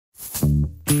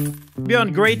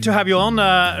Bjørn, great to have you on.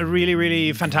 Really,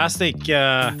 really fantastic.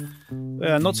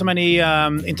 Not so many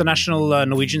international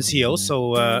Norwegian CEOs,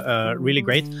 so really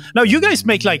great. Now, you guys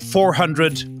make like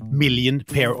 400 million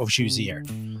pair of shoes a year.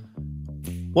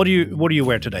 What do you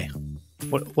wear today?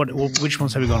 Which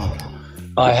ones have you gone on?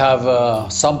 I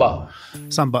have Samba.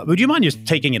 Samba. Would you mind just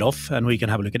taking it off and we can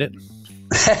have a look at it?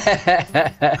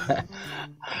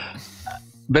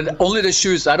 But only the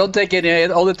shoes. I don't take any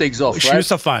other things off.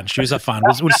 Shoes are fine. Shoes are fine.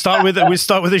 We'll start with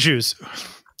the shoes.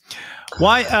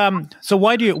 Why? So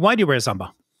why do you wear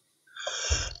Samba?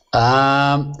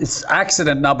 It's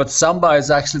accident now, but Samba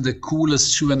is actually the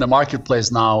coolest shoe in the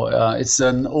marketplace now. It's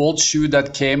an old shoe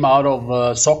that came out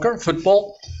of soccer,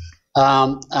 football,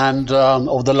 and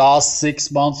over the last 6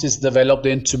 months, it's developed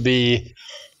into be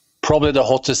probably the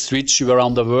hottest street shoe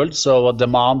around the world. So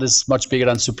demand is much bigger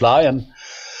than supply, and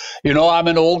you know, I'm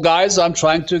an old guy, so I'm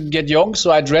trying to get young, so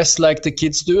I dress like the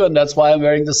kids do, and that's why I'm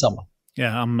wearing the Samba.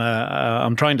 Yeah,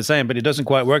 I'm trying the same, but it doesn't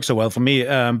quite work so well for me.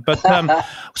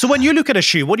 So when you look at a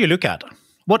shoe, what do you look at?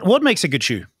 What makes a good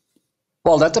shoe?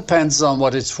 Well, that depends on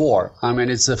what it's for. I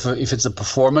mean, if it's a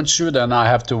performance shoe, then I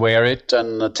have to wear it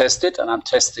and test it, and I'm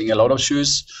testing a lot of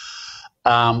shoes.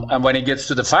 And when it gets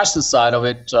to the fashion side of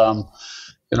it,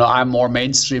 you know, I'm more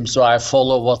mainstream, so I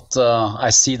follow what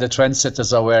I see the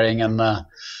trendsetters are wearing,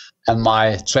 and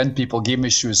my trend people give me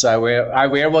shoes. I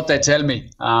wear what they tell me.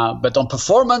 But on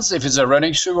performance, if it's a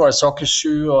running shoe or a soccer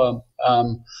shoe,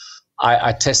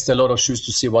 I test a lot of shoes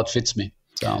to see what fits me.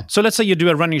 So let's say you do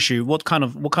a running shoe. What kind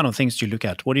of things do you look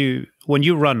at? When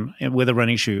you run with a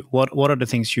running shoe? What are the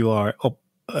things you are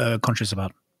conscious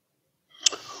about?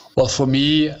 Well, for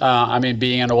me, I mean,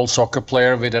 being an old soccer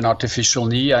player with an artificial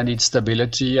knee, I need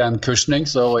stability and cushioning.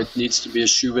 So it needs to be a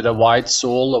shoe with a wide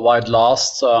sole, a wide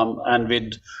last, and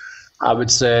with, I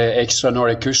would say, extra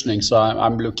Nordic cushioning. So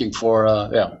I'm looking for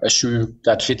a shoe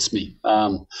that fits me.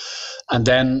 And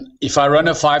then if I run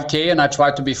a 5K and I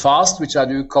try to be fast, which I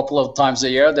do a couple of times a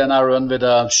year, then I run with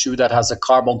a shoe that has a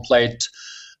carbon plate,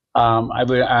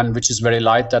 and which is very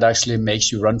light, that actually makes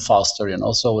you run faster, you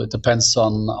know. So it depends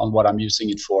on what I'm using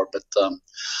it for. But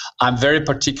I'm very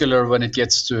particular when it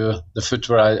gets to the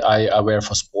footwear I wear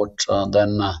for sport.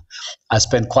 Then I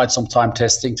spend quite some time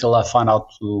testing till I find out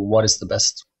what is the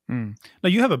best. Now,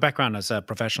 you have a background as a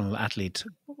professional athlete.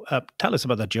 Tell us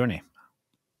about that journey.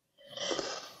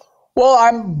 Well,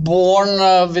 I'm born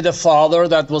with a father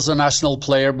that was a national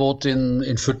player both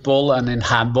in football and in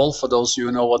handball, for those of you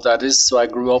who know what that is. So I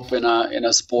grew up in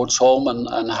a sports home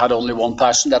and had only one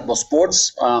passion, that was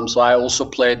sports. So I also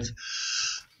played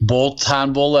both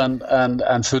handball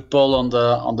and football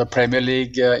on the Premier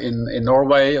League in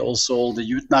Norway, also the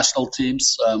youth national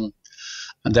teams.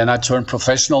 And then I turned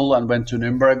professional and went to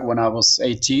Nuremberg when I was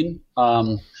 18.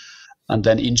 And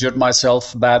then injured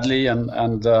myself badly and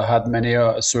had many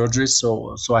surgeries.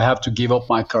 So I have to give up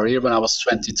my career when I was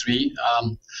 23.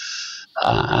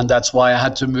 And that's why I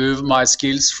had to move my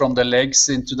skills from the legs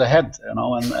into the head, you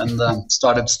know, and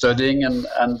started studying and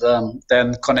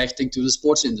then connecting to the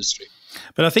sports industry.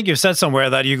 But I think you've said somewhere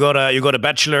that you got a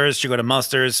bachelor's, you got a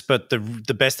master's, but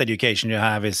the best education you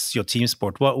have is your team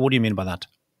sport. What do you mean by that?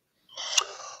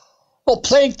 Well,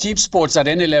 playing team sports at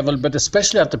any level, but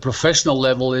especially at the professional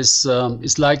level, is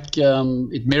like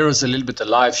it mirrors a little bit of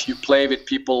life. You play with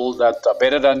people that are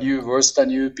better than you, worse than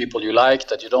you, people you like,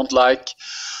 that you don't like,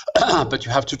 but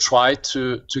you have to try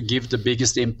to give the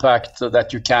biggest impact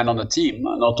that you can on a team,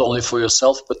 not only for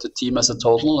yourself, but the team as a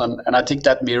total. And I think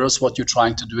that mirrors what you're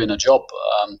trying to do in a job,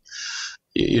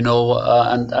 you know,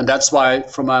 and that's why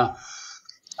from a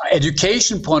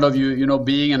education point of view, you know,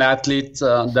 being an athlete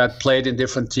that played in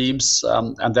different teams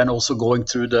and then also going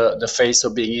through the phase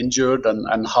of being injured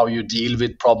and how you deal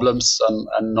with problems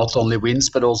and not only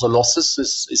wins but also losses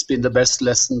has been the best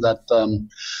lesson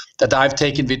that I've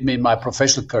taken with me in my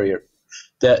professional career.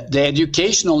 The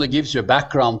education only gives you a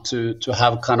background to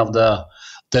have kind of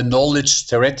the knowledge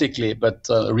theoretically, but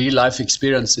real life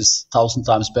experience is 1,000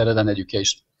 times better than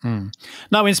education.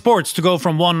 Now, in sports, to go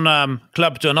from one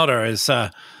club to another is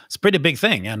it's a pretty big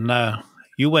thing, and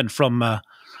you went from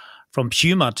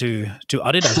Puma to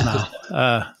Adidas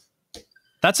now.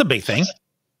 That's a big thing.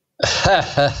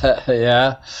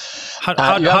 Yeah.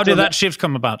 How did that shift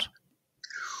come about?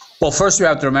 Well, first you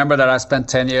have to remember that I spent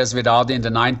 10 years with Adi in the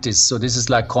 90s, so this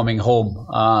is like coming home.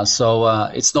 So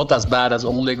it's not as bad as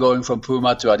only going from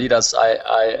Puma to Adidas.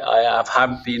 I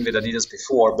have been with Adidas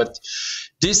before, but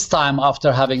this time,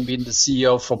 after having been the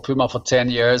CEO for Puma for 10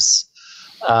 years,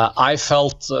 I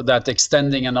felt that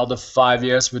extending another 5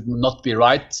 years would not be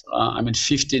right.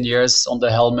 15 years on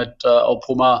the helmet of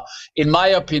Puma, in my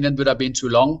opinion, would have been too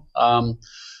long.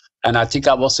 And I think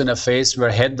I was in a phase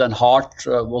where head and heart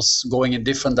was going in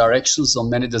different directions on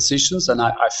many decisions, and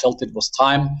I felt it was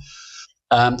time.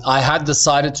 I had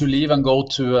decided to leave and go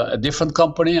to a different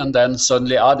company, and then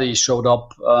suddenly Adi showed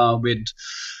up with,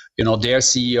 their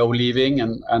CEO leaving,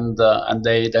 and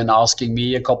they then asking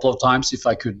me a couple of times if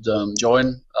I could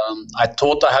join. I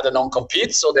thought I had a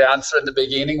non-compete, so the answer in the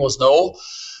beginning was no.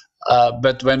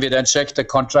 But when we then checked the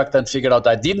contract and figured out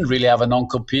I didn't really have a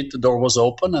non-compete, the door was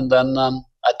open, and then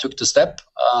I took the step.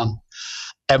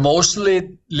 Emotionally, a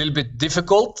little bit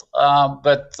difficult,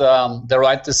 but the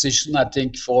right decision, I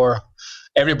think, for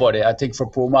everybody. I think for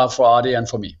Puma, for Adi, and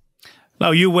for me. Now,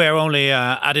 you wear only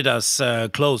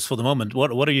Adidas clothes for the moment.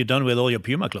 What have you done with all your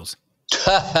Puma clothes?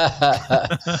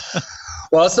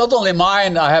 Well, it's not only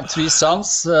mine. I have 3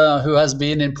 sons who has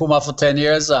been in Puma for 10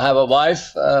 years. I have a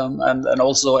wife and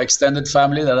also extended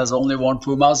family that has only worn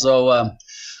Puma. So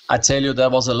I tell you, there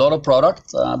was a lot of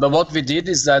product. But what we did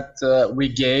is that we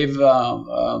gave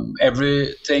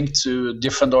everything to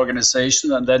different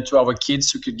organizations and then to our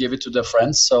kids who could give it to their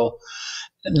friends. So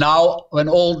now, when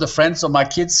all the friends of my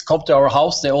kids come to our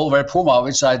house, they all wear Puma,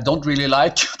 which I don't really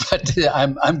like, but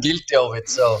I'm guilty of it.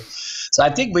 So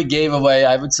I think we gave away,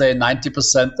 I would say,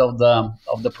 90% of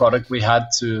the product we had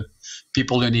to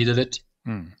people who needed it.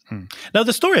 Mm-hmm. Now,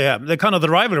 the story, the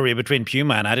rivalry between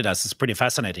Puma and Adidas is a pretty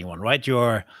fascinating one, right?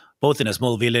 You're both in a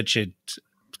small village. It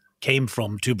came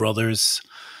from 2 brothers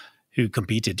who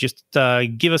competed. Just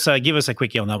give us a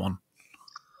quickie on that one.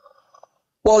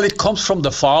 Well, it comes from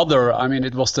the father. I mean,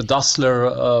 it was the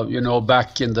Dassler,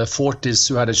 back in the 40s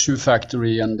who had a shoe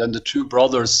factory. And then the 2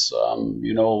 brothers,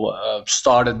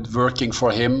 started working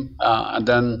for him. And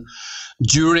then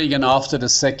during and after the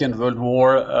Second World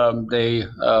War, they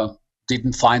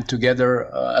didn't find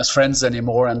together as friends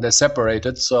anymore, and they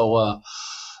separated. So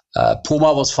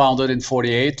Puma was founded in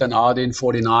 48 and Adi in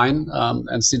 49.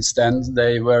 And since then,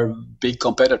 they were big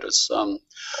competitors.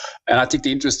 And I think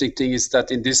the interesting thing is that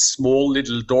in this small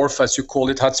little Dorf, as you call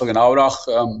it, Herzogenaurach,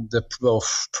 the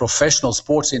professional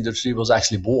sports industry was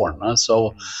actually born.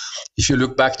 So if you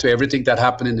look back to everything that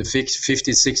happened in the 50s,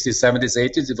 60s, 70s,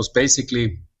 80s, it was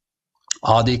basically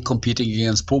Adi competing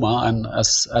against Puma. And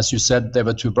as you said, they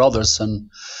were 2 brothers, and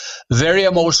very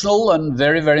emotional and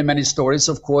very, very many stories,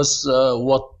 of course,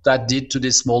 what that did to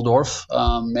this small Dorf.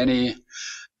 Many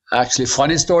actually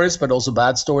funny stories, but also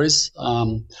bad stories.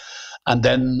 And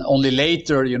then only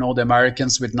later, the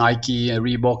Americans with Nike,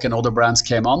 Reebok, and other brands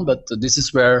came on. But this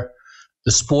is where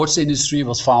the sports industry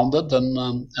was founded.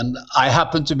 And I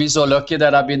happen to be so lucky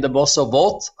that I've been the boss of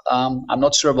both. I'm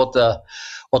not sure what the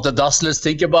Dasslers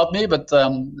think about me, but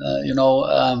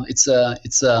it's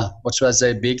a what should I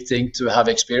say, big thing to have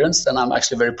experienced, and I'm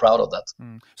actually very proud of that.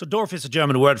 So Dorf is a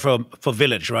German word for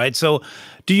village, right? So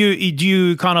do you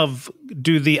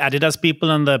do the Adidas people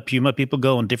and the Puma people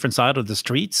go on different sides of the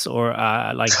streets, or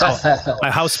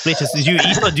how split is? Do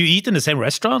you eat in the same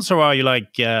restaurants, or are you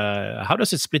how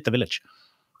does it split the village?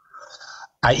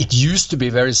 It used to be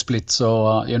very split.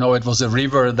 So, it was a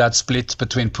river that split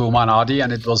between Puma and Adi,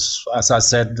 and it was, as I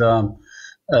said,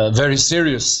 very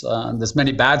serious. There's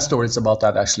many bad stories about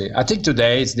that, actually. I think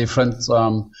today it's different.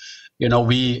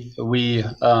 We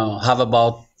have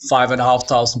about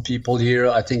 5,500 people here.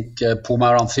 I think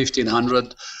Puma around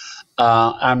 1,500.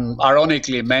 And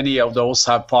ironically, many of those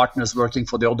have partners working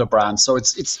for the other brands. So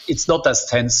it's not as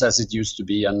tense as it used to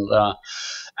be. And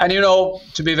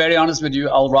to be very honest with you,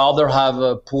 I'll rather have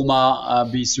Puma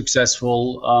be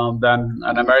successful than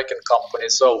an American company.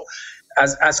 So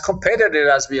as competitive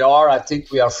as we are, I think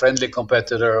we are a friendly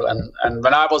competitor. And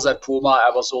when I was at Puma,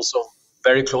 I was also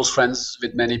very close friends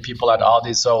with many people at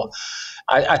Adi. So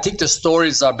I think the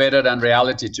stories are better than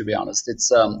reality, to be honest.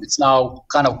 It's now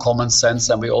kind of common sense,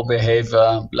 and we all behave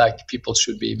like people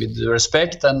should be, with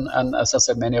respect. And as I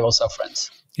said, many of us are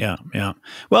friends. Yeah.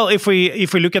 Well, if we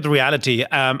look at the reality,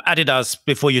 Adidas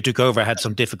before you took over had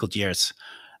some difficult years,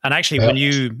 and actually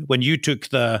when you took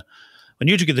the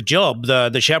job,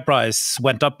 the share price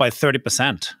went up by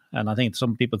 30%, and I think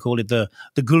some people call it the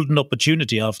Gulden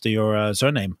opportunity after your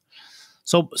surname.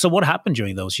 So what happened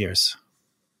during those years?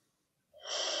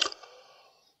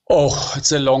 Oh,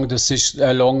 it's a long decision,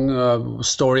 a long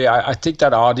story. I think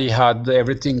that Adi had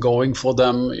everything going for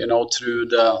them, through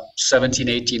the 17,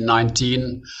 18,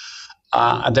 19.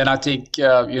 And then I think,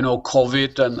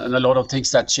 COVID and a lot of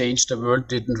things that changed the world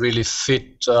didn't really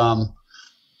fit,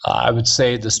 I would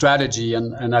say, the strategy.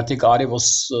 And I think Adi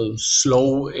was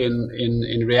slow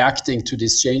in reacting to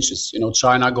these changes.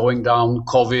 China going down,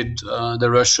 COVID, the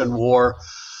Russian war.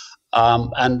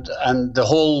 And the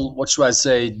whole, what should I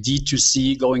say,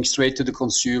 D2C, going straight to the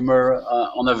consumer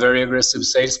on a very aggressive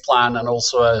sales plan, and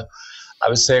also I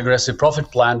would say, aggressive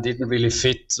profit plan didn't really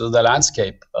fit the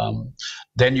landscape.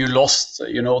 Then you lost,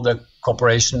 the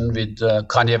cooperation with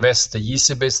Kanye West, the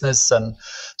Yeezy business, and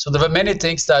so there were many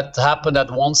things that happened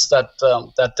at once that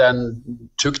then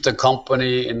took the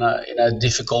company in a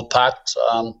difficult path,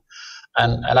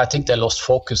 and I think they lost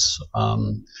focus.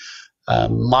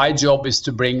 My job is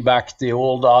to bring back the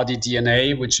old Adi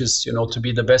DNA, which is to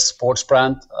be the best sports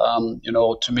brand,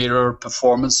 to mirror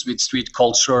performance with street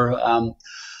culture.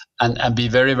 And be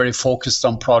very, very focused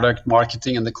on product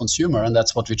marketing and the consumer, and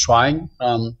that's what we're trying.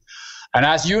 And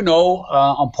as you know,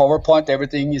 on PowerPoint,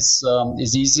 everything is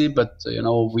easy, but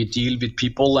we deal with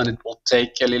people, and it will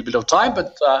take a little bit of time.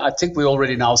 But I think we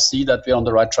already now see that we're on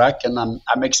the right track, and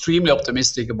I'm extremely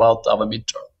optimistic about our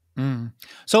midterm.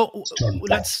 So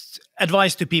let's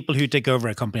advise to people who take over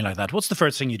a company like that. What's the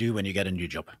first thing you do when you get a new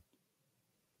job?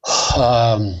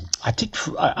 I think,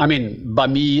 by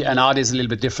me and Adi is a little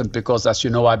bit different because, as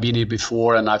you know, I've been here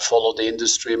before and I followed the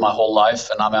industry my whole life,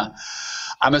 and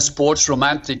I'm a sports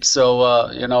romantic. So,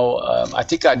 I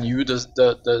think I knew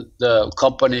the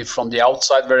company from the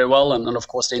outside very well, and of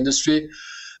course the industry.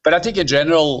 But I think in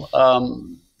general,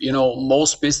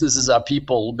 most businesses are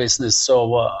people business.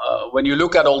 So when you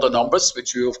look at all the numbers,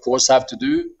 which you of course have to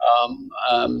do,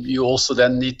 you also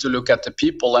then need to look at the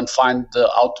people and find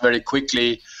out very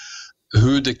quickly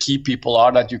who the key people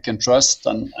are that you can trust,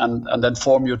 and then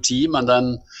form your team, and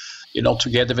then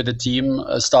together with the team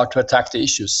start to attack the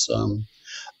issues.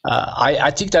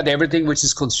 I think that everything which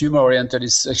is consumer oriented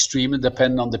is extremely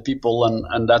dependent on the people,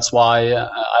 and that's why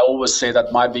I always say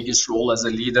that my biggest role as a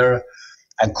leader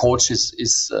and coach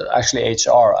is actually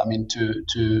HR. I mean,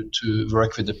 to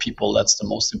work with the people, that's the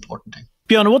most important thing.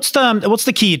 Bjørn, what's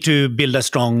the key to build a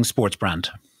strong sports brand?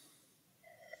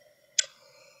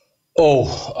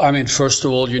 First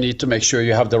of all, you need to make sure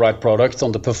you have the right product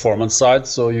on the performance side.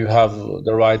 So you have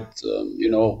the right,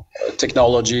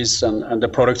 technologies and the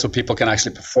products so people can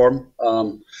actually perform.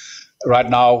 Right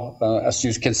now, as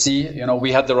you can see,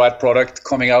 we had the right product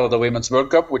coming out of the Women's World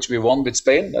Cup, which we won with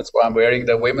Spain. That's why I'm wearing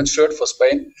the women's shirt for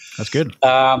Spain. That's good.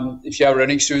 If you have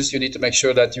running shoes, you need to make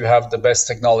sure that you have the best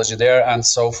technology there and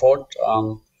so forth.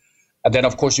 And then,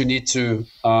 of course, you need to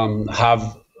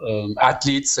have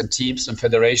athletes and teams and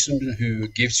federation who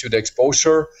gives you the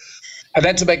exposure. And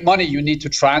then to make money, you need to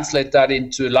translate that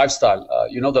into lifestyle.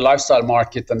 The lifestyle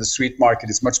market and the street market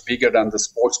is much bigger than the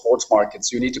sports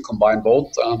markets. You need to combine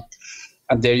both.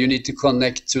 And there you need to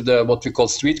connect to what we call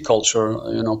street culture,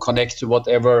 connect to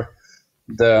whatever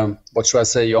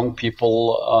young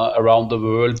people around the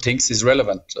world thinks is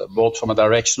relevant, both from a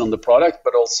direction on the product,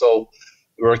 but also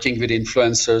working with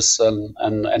influencers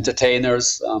and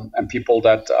entertainers and people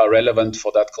that are relevant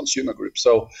for that consumer group.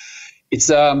 So it's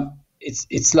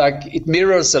like it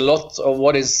mirrors a lot of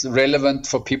what is relevant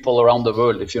for people around the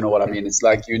world, if you know what I mean. It's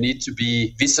like you need to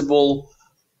be visible,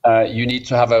 you need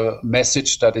to have a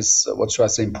message that is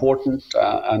important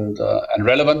and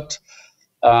relevant,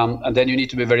 and then you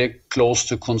need to be very close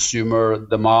to consumer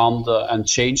demand and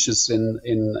changes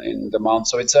in demand.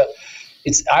 So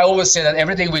I always say that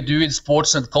everything we do in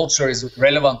sports and culture is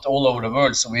relevant all over the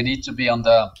world. So we need to be on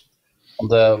the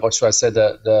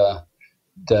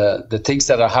things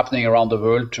that are happening around the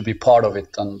world to be part of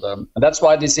it, and that's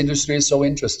why this industry is so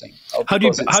interesting. How do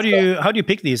you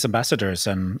pick these ambassadors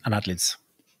and athletes?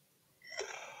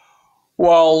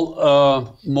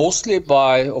 Well, mostly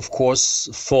by, of course,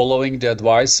 following the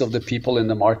advice of the people in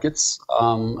the markets,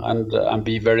 and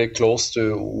be very close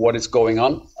to what is going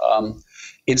on.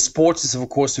 In sports, is of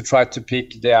course to try to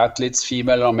pick the athletes,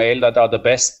 female or male, that are the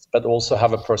best, but also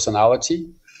have a personality.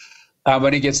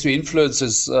 When it gets to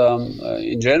influencers,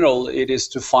 in general, it is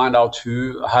to find out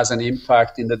who has an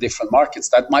impact in the different markets.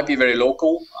 That might be very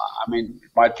local. It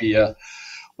might be a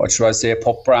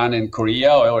pop brand in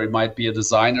Korea, or it might be a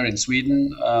designer in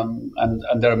Sweden.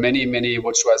 And there are many,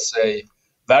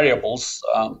 variables.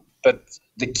 But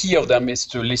the key of them is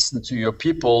to listen to your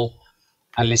people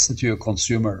and listen to your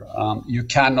consumer. You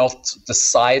cannot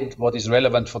decide what is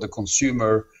relevant for the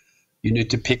consumer. You need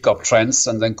to pick up trends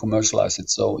and then commercialize it.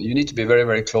 So you need to be very,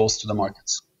 very close to the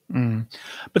markets.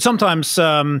 But sometimes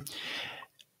the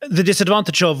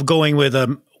disadvantage of going with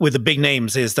the big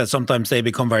names is that sometimes they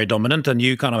become very dominant, and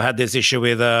you kind of had this issue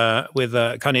with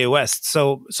Kanye West.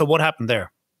 So what happened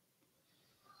there?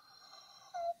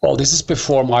 Well, this is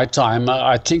before my time.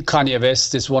 I think Kanye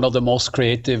West is one of the most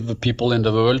creative people in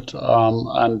the world,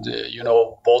 and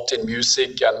both in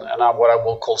music and what I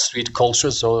will call street culture.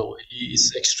 So he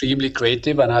is extremely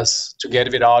creative and has,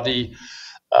 together with Adi,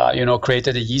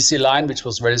 created a Yeezy line, which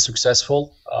was very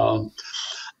successful.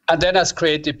 And then as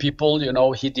creative people,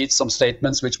 he did some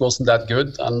statements which wasn't that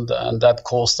good, and that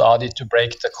caused Adi to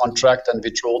break the contract and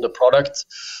withdraw the product.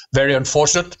 Very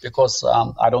unfortunate, because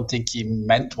I don't think he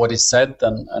meant what he said,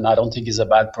 and I don't think he's a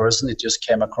bad person. It just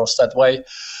came across that way.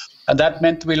 And that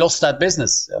meant we lost that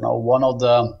business. One of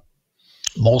the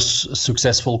most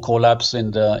successful collabs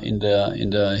in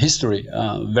the history.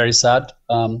 Very sad.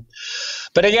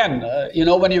 But again,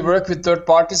 when you work with third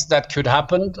parties, that could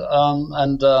happen,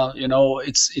 and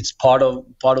it's part of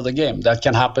the game. That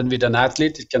can happen with an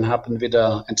athlete. It can happen with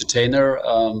an entertainer.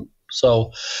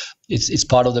 So it's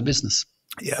part of the business.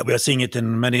 Yeah, we are seeing it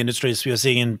in many industries. We are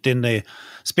seeing it in the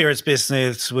spirits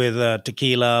business with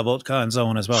tequila, vodka, and so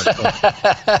on as well. So.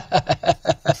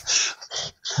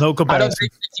 No comparison. I don't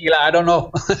drink tequila. I don't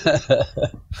know.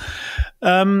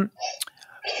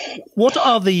 What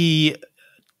are the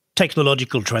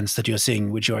technological trends that you're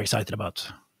seeing, which you're excited about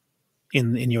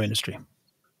in your industry?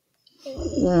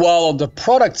 Well, on the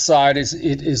product side, it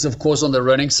is of course on the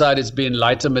running side, it's been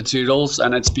lighter materials,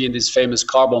 and it's been this famous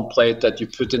carbon plate that you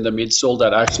put in the midsole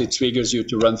that actually triggers you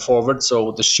to run forward.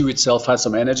 So the shoe itself has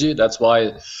some energy. That's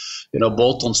why,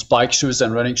 both on spike shoes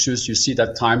and running shoes, you see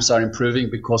that times are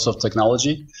improving because of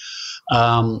technology.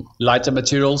 Lighter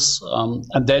materials,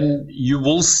 and then you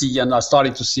will see, and are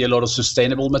starting to see, a lot of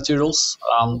sustainable materials.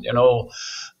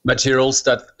 Materials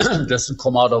that doesn't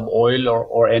come out of oil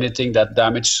or anything that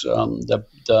damage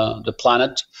the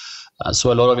planet.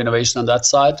 So a lot of innovation on that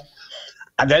side.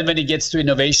 And then when it gets to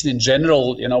innovation in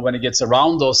general, when it gets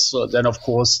around us, then of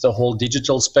course the whole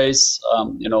digital space,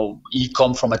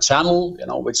 e-com from a channel,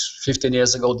 which 15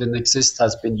 years ago didn't exist,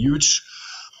 has been huge.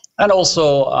 And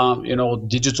also,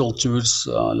 digital tools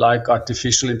like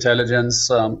artificial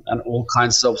intelligence and all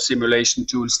kinds of simulation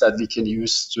tools that we can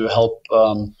use to help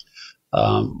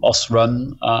us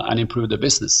run and improve the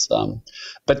business.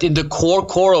 But in the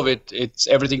core of it, it's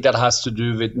everything that has to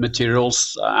do with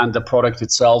materials and the product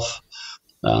itself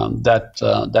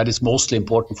that is mostly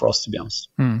important for us, to be honest.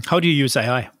 How do you use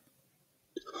AI?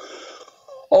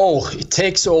 Oh, it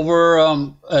takes over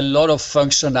a lot of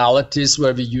functionalities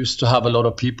where we used to have a lot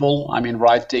of people. I mean,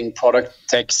 writing product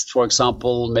text, for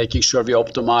example, making sure we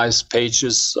optimize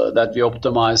pages, that we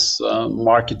optimize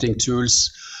marketing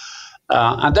tools.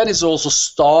 And then it's also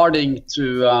starting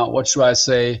to,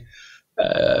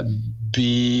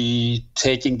 be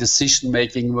taking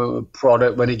decision-making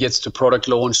product when it gets to product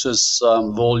launches,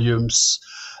 volumes.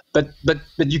 But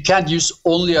you can't use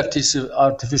only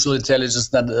artificial intelligence.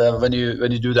 Then when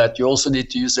you do that, you also need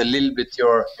to use a little bit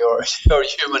your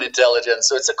human intelligence.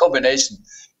 So it's a combination.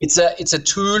 It's a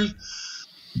tool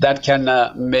that can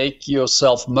make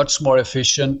yourself much more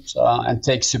efficient and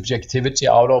take subjectivity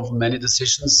out of many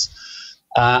decisions.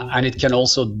 And it can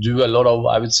also do a lot of,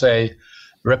 I would say,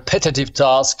 repetitive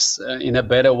tasks in a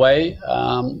better way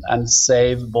and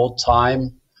save both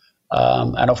time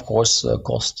and, of course,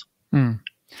 cost.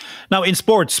 Now, in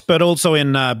sports, but also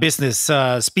in business,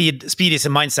 speed is a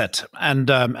mindset,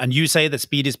 and you say that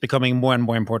speed is becoming more and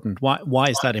more important. Why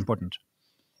is that important?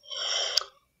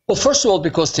 Well, first of all,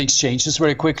 because things changes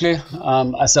very quickly.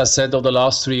 As I said, over the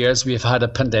last 3 years, we've had a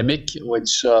pandemic,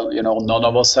 which none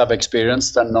of us have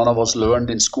experienced, and none of us learned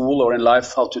in school or in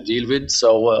life how to deal with.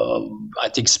 So I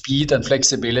think speed and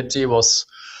flexibility was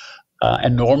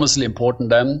enormously important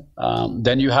then.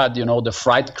 Then you had, the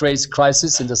freight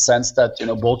crisis, in the sense that,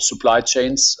 both supply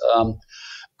chains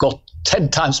got 10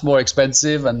 times more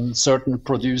expensive, and certain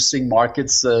producing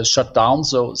markets shut down.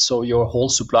 So your whole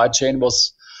supply chain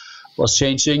was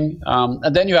changing.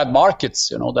 And then you had markets,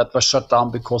 that were shut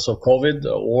down because of COVID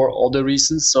or other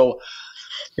reasons. So,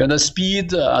 the speed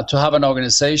to have an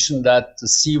organization that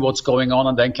see what's going on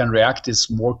and then can react is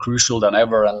more crucial than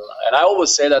ever. And I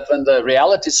always say that when the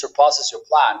reality surpasses your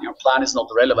plan is not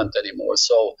relevant anymore.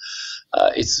 So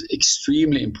it's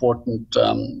extremely important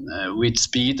with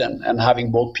speed and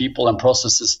having both people and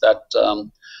processes that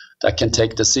can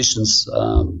take decisions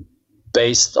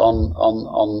based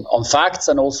on facts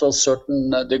and also a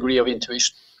certain degree of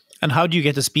intuition. And how do you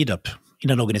get the speed up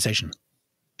in an organization?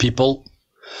 People.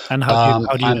 And how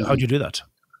do you do that?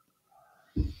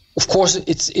 Of course,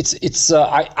 there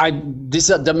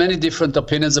are many different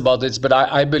opinions about this, but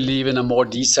I believe in a more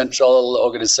decentralized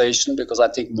organization, because I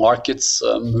think markets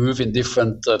move in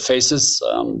different phases.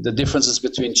 The differences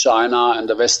between China and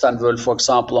the Western world, for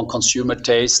example, on consumer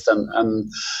taste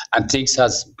and things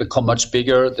has become much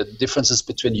bigger. The differences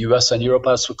between US and Europe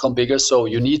has become bigger. So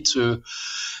you need to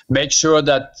make sure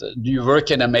that you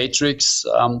work in a matrix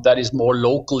that is more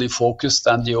locally focused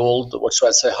than the old,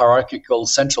 hierarchical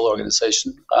central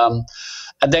organization.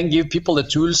 and then give people the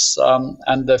tools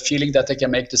and the feeling that they can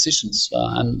make decisions.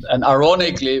 And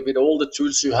ironically, with all the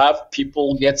tools you have,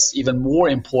 people gets even more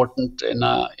important in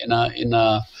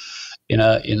a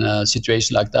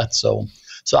situation like that. So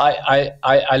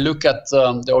I look at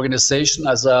the organization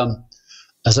as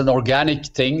an organic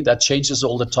thing that changes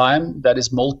all the time, that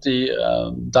is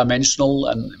multi-dimensional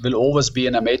and will always be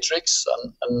in a matrix.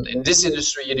 And in this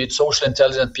industry, you need social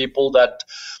intelligent people that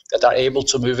are able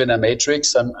to move in a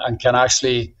matrix and can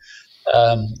actually,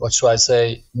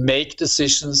 make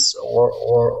decisions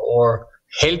or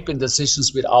help in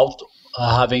decisions without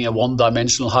having a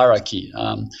one-dimensional hierarchy.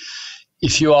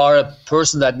 If you are a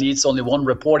person that needs only one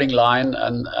reporting line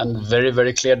and very,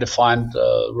 very clear defined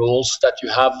roles that you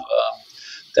have,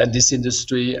 then this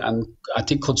industry and I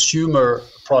think consumer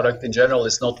product in general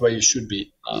is not where you should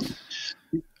be.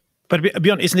 But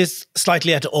Bjorn, isn't this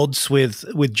slightly at odds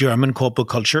with German corporate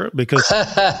culture? Because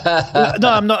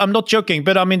no, I'm not joking.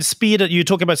 But I mean, speed. You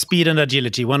talk about speed and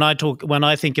agility. When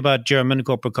I think about German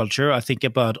corporate culture, I think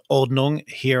about Ordnung,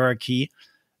 hierarchy,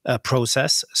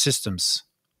 process, systems.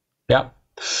 Yeah,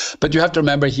 but you have to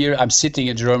remember here, I'm sitting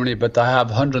in Germany, but I have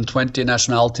 120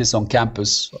 nationalities on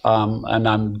campus, and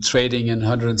I'm trading in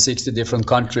 160 different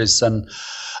countries. And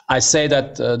I say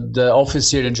that the office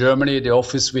here in Germany, the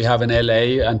office we have in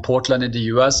LA and Portland in the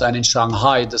US and in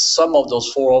Shanghai, the sum of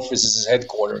those four offices is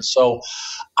headquarters. So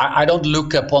I don't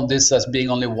look upon this as being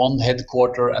only one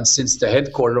headquarter. And since the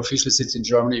headquarter officially sits in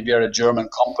Germany, we are a German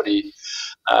company.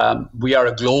 We are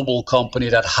a global company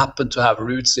that happened to have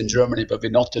roots in Germany, but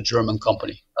we're not a German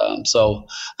company. So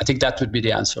I think that would be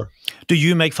the answer. Do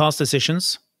you make fast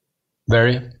decisions?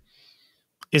 Very.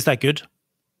 Is that good?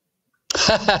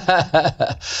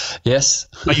 Yes.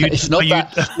 Are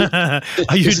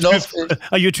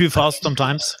you too fast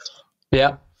sometimes?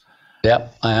 Yeah,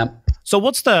 I am. So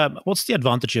what's the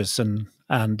advantages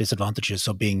and disadvantages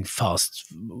of being fast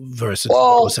versus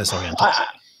process oriented?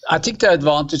 I think the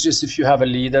advantage is if you have a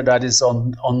leader that is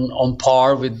on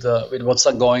par with what's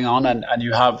going on, and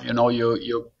you have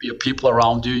your people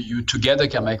around you, you together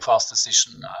can make fast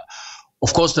decisions.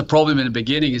 Of course, the problem in the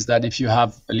beginning is that if you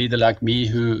have a leader like me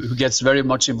who gets very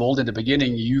much involved in the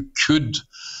beginning, you could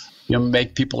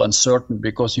make people uncertain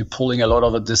because you're pulling a lot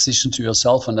of a decision to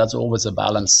yourself, and that's always a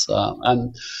balance.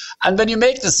 And when you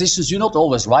make decisions, you're not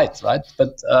always right?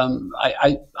 But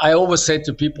I always say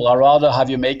to people, I'd rather have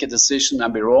you make a decision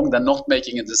and be wrong than not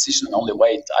making a decision and only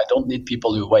wait. I don't need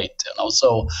people who wait.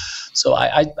 So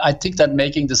I think that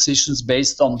making decisions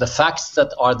based on the facts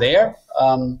that are there.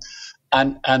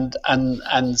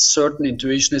 And certain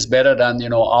intuition is better than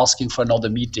asking for another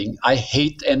meeting. I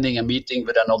hate ending a meeting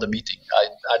with another meeting.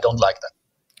 I don't like that.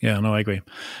 Yeah, no, I agree.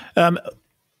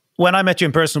 When I met you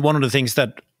in person, one of the things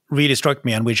that really struck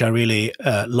me and which I really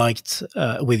liked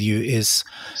with you is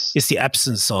the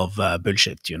absence of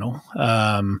bullshit.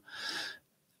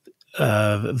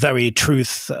 Very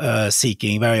truth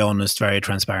seeking, very honest, very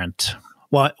transparent.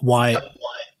 Why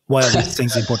are these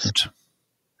things important?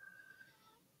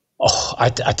 Oh, I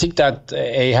think that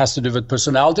has to do with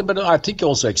personality, but I think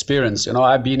also experience.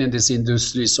 I've been in this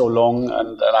industry so long,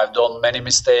 and I've done many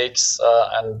mistakes,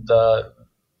 I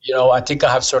think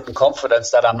I have certain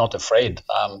confidence that I'm not afraid.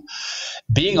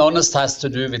 Being honest has to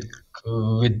do with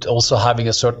also having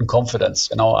a certain confidence.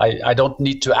 I don't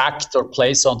need to act or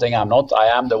play something I'm not. I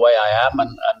am the way I am,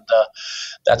 and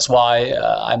that's why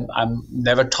I'm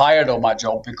never tired of my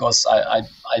job, because I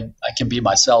can be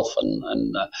myself,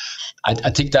 and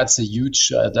I think that's a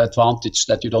huge advantage,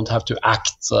 that you don't have to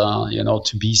act,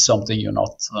 to be something you're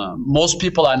not. Most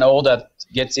people I know that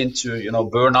gets into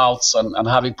burnouts and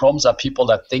having problems are people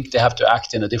that think they have to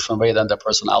act in a different way than their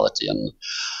personality. And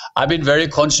I've been very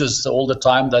conscious all the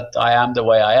time that I am the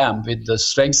way I am, with the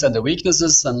strengths and the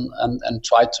weaknesses, and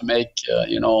try to make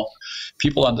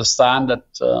people understand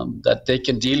that they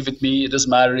can deal with me. It doesn't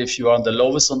matter if you are on the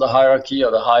lowest on the hierarchy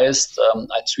or the highest.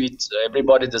 I treat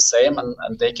everybody the same,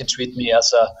 and they can treat me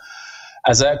as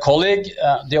a colleague.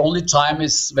 The only time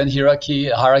is when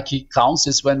hierarchy counts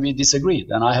is when we disagree.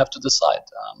 Then I have to decide.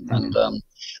 And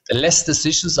the less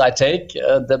decisions I take,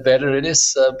 the better it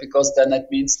is, because then it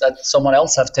means that someone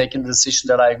else have taken the decision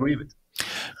that I agree with.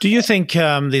 Do you think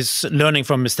this learning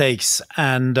from mistakes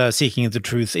and seeking the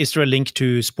truth, is there a link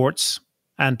to sports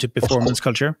and to performance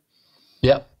culture?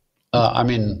 Yeah.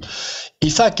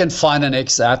 If I can find an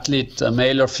ex-athlete,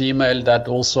 male or female, that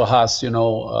also has,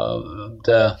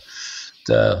 the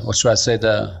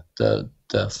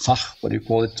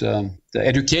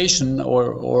education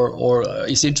or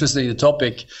is interested in the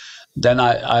topic, then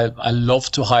I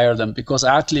love to hire them, because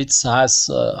athletes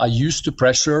are used to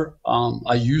pressure,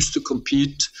 are used to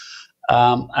compete,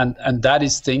 And that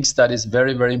is things that is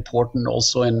very, very important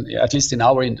also at least in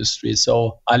our industry.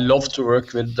 So I love to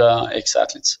work with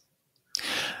ex-athletes.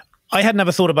 I had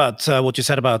never thought about what you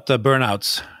said about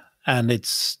burnouts, and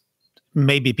it's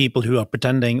maybe people who are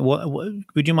pretending.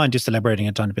 Would you mind just elaborating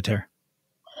a tiny bit here?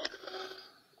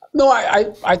 No, I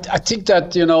think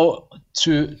that,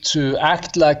 to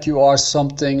act like you are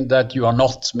something that you are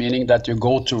not, meaning that you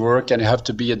go to work and you have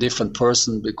to be a different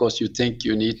person because you think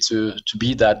you need to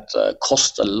be that,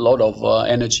 costs a lot of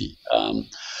energy.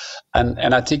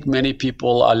 And I think many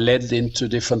people are led into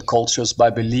different cultures by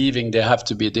believing they have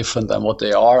to be different than what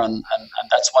they are, and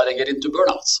that's why they get into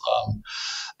burnouts.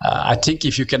 I think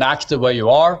if you can act the way you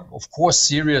are, of course,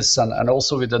 serious and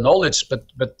also with the knowledge, but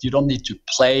you don't need to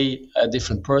play a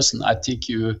different person. I think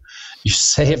you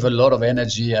save a lot of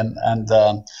energy and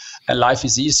life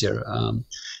is easier.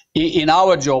 In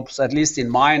our jobs, at least in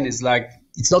mine, is like,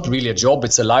 it's not really a job,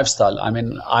 it's a lifestyle. I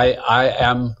mean, I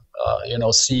am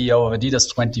CEO of Adidas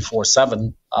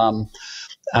 24/7,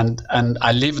 and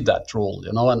I live that role,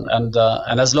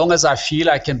 and as long as I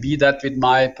feel I can be that with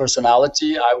my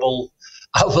personality, I will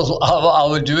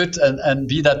do it and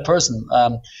be that person.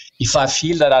 If I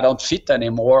feel that I don't fit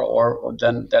anymore, or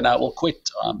then I will quit,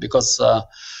 because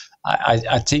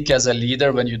I think as a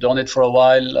leader, when you've done it for a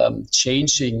while,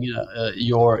 changing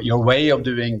your way of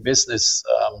doing business,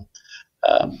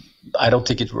 I don't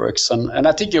think it works. And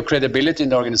I think your credibility in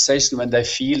the organization, when they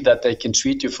feel that they can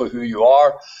treat you for who you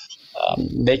are,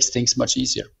 makes things much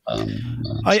easier.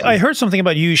 I heard something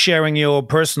about you sharing your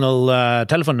personal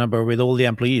telephone number with all the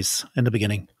employees in the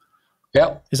beginning.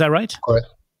 Yeah. Is that right?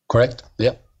 Correct.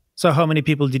 Yeah. So how many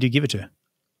people did you give it to?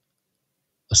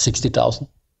 60,000.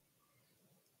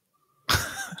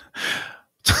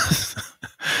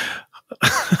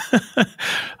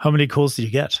 How many calls did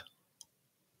you get?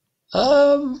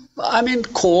 I mean,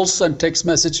 calls and text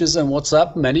messages and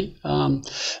WhatsApp, many.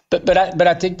 But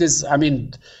I think this, I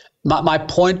mean, my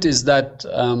point is that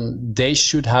they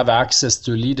should have access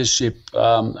to leadership,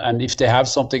 and if they have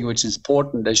something which is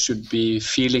important, they should be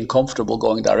feeling comfortable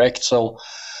going direct. So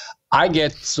I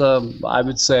get, I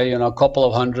would say, a couple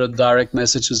of hundred direct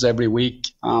messages every week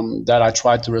that I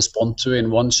try to respond to in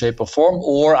one shape or form,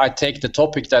 or I take the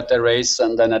topic that they raise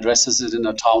and then addresses it in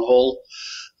a town hall.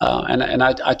 And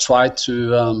I try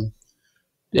to,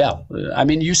 I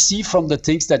mean, you see from the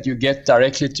things that you get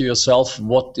directly to yourself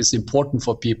what is important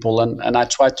for people, and I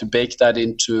try to bake that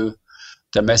into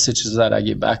the messages that I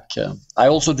give back. I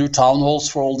also do town halls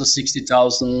for all the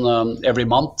 60,000 every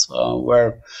month,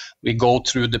 where we go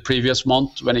through the previous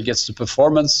month. When it gets to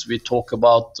performance, we talk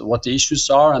about what the issues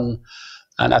are, and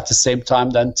at the same time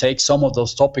then take some of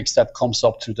those topics that comes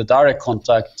up through the direct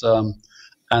contact and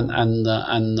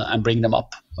bring them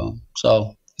up.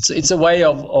 So it's a way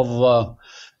of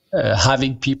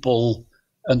having people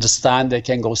understand they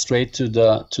can go straight to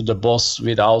the boss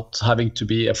without having to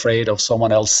be afraid of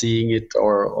someone else seeing it,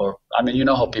 or I mean, you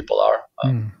know how people are.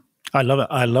 I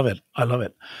love it.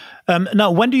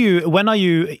 Now, when are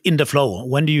you in the flow?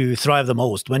 When do you thrive the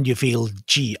most? When do you feel,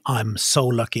 gee, I'm so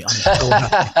lucky, I'm so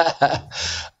happy?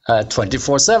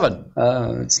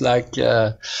 24/7. It's like,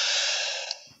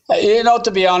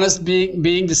 to be honest,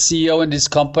 being the CEO in this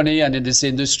company and in this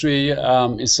industry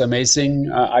is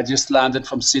amazing. I just landed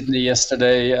from Sydney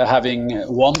yesterday, having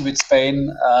won with Spain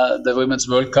the Women's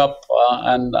World Cup,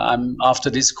 and I'm after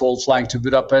this call flying to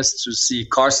Budapest to see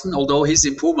Carsten, although he's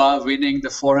in Puma winning the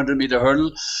 400-meter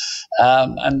hurdle,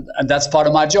 and that's part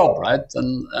of my job, right?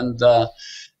 And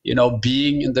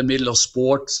being in the middle of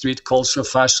sport, street culture,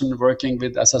 fashion, working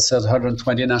with, as I said,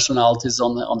 120 nationalities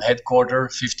on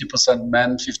headquarters, 50%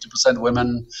 men, 50%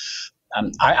 women.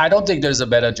 I don't think there's a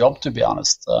better job, to be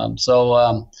honest. I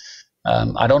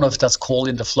don't know if that's called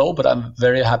in the flow, but I'm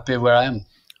very happy where I am.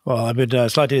 Well, I would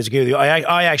slightly disagree with you.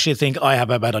 I actually think I have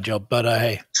a better job, but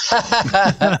hey.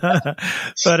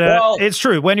 But it's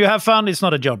true. When you have fun, it's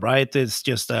not a job, right? It's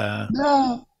just...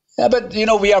 No. Yeah, but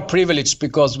we are privileged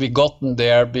because we gotten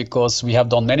there because we have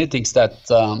done many things that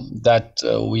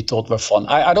we thought were fun.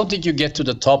 I don't think you get to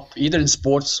the top either in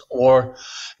sports or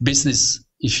business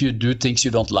if you do things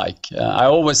you don't like. I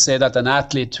always say that an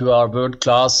athlete who are world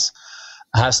class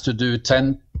has to do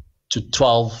 10 to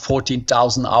 12,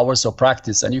 14,000 hours of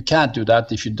practice, and you can't do that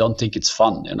if you don't think it's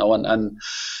fun, and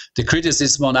the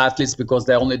criticism on athletes because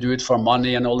they only do it for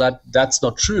money and all that, that's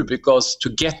not true, because to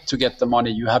get the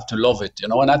money, you have to love it,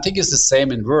 and I think it's the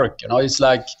same in work. It's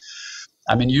like,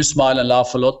 I mean, you smile and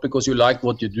laugh a lot because you like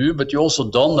what you do, but you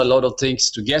also done a lot of things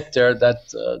to get there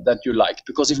that you like,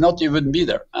 because if not, you wouldn't be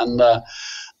there. And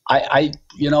I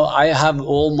have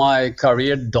all my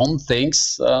career done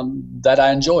things that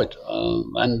I enjoyed,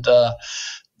 and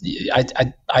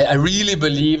I really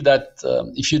believe that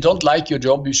if you don't like your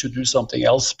job, you should do something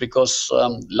else, because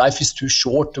life is too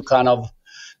short to kind of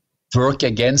work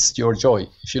against your joy,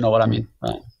 if you know what I mean.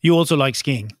 You also like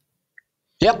skiing?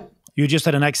 Yep. You just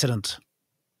had an accident.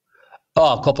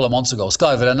 Oh, a couple of months ago,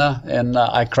 Skarvrennet, and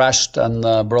I crashed and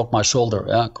broke my shoulder.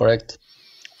 Yeah, correct.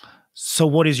 So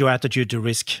what is your attitude to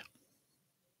risk?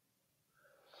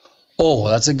 Oh,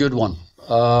 that's a good one.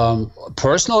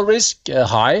 Personal risk,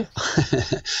 high.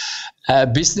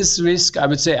 Business risk, I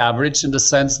would say average, in the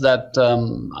sense that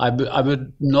I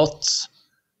would not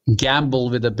gamble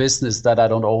with a business that I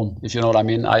don't own, if you know what I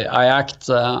mean. I act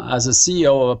as a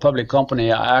CEO of a public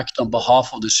company. I act on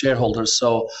behalf of the shareholders,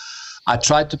 so I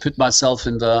try to put myself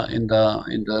in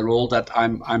the role that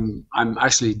I'm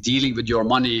actually dealing with your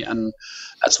money, and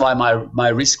that's why my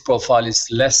risk profile is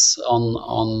less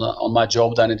on my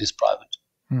job than it is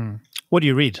private. What do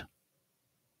you read?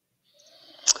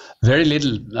 Very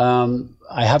little.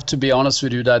 I have to be honest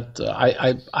with you that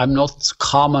I'm not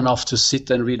calm enough to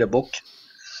sit and read a book.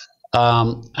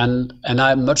 And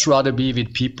I'd much rather be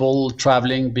with people,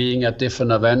 traveling, being at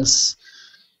different events,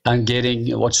 and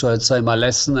getting, what should I say, my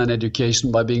lesson and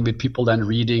education by being with people than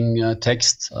reading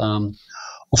text.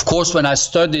 Of course, when I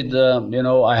studied,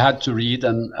 I had to read,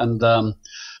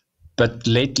 but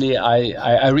lately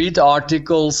I read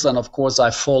articles, and of course I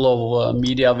follow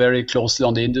media very closely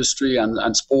on the industry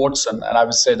and sports, and I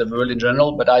would say the world in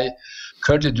general. But I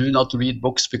currently do not read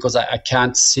books because I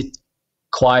can't sit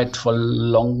quiet for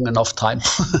long enough time.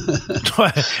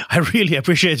 I really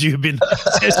appreciate you've been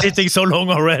sitting so long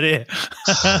already.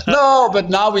 No, but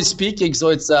now we're speaking, so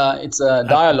it's a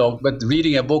dialogue. But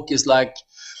reading a book is like,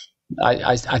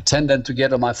 I tend then to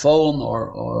get on my phone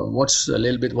or watch a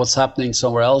little bit what's happening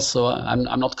somewhere else. So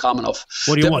I'm not calm enough.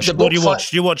 What do you watch? What do you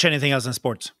watch? Do you watch anything else in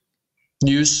sports?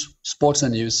 News, sports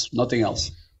and news, nothing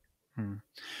else.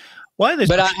 Why this?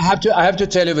 But I have to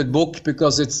tell you with book,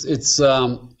 because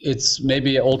it's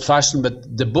maybe old fashioned,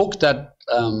 but the book that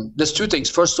there's two things.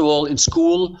 First of all, in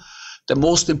school, the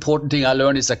most important thing I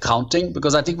learned is accounting,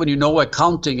 because I think when you know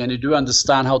accounting and you do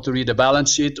understand how to read a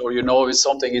balance sheet, or you know if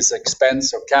something is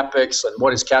expense or capex and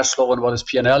what is cash flow and what is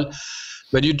P&L,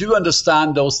 when you do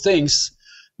understand those things,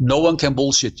 no one can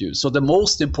bullshit you. So the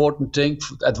most important thing,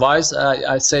 advice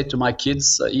I say to my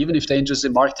kids, even if they're interested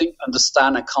in marketing,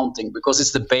 understand accounting, because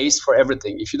it's the base for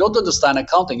everything. If you don't understand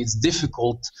accounting, it's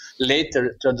difficult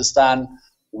later to understand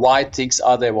why things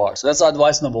are they are. So that's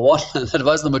advice number one. And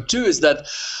advice number two is that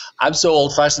I'm so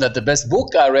old-fashioned that the best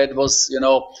book I read was,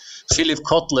 Philip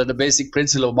Kotler, The Basic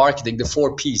Principle of Marketing, the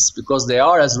 4 Ps, because they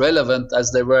are as relevant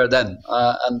as they were then.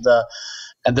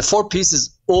 And the 4 Ps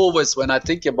is always, when I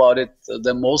think about it,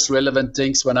 the most relevant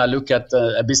things when I look at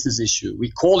a business issue.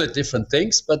 We call it different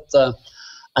things, but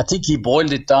I think he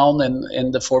boiled it down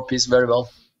in the 4 Ps very well.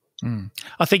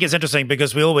 I think it's interesting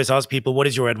because we always ask people, what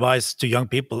is your advice to young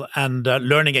people? And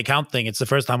learning accounting, it's the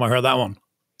first time I heard that one.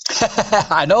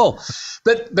 I know,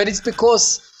 but it's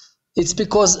because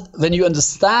when you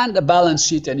understand a balance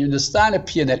sheet and you understand a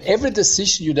P&L, every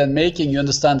decision you're then making, you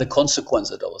understand the consequence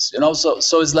of those.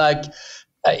 So it's like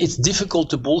it's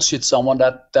difficult to bullshit someone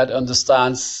that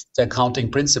understands the accounting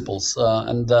principles.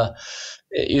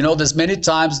 There's many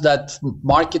times that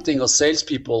marketing or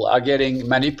salespeople are getting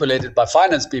manipulated by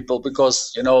finance people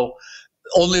because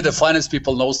only the finance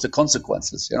people knows the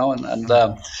consequences, and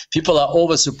people are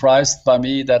always surprised by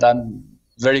me that I'm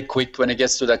very quick when it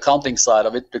gets to the accounting side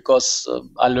of it, because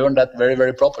I learned that very,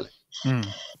 very properly.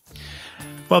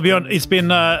 Well, Bjorn, it's been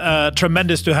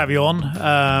tremendous to have you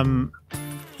on.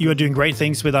 You are doing great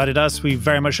things with Adidas. We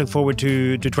very much look forward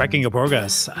to tracking your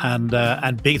progress,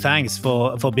 and big thanks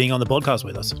for being on the podcast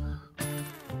with us.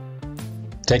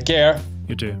 Take care.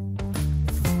 You too.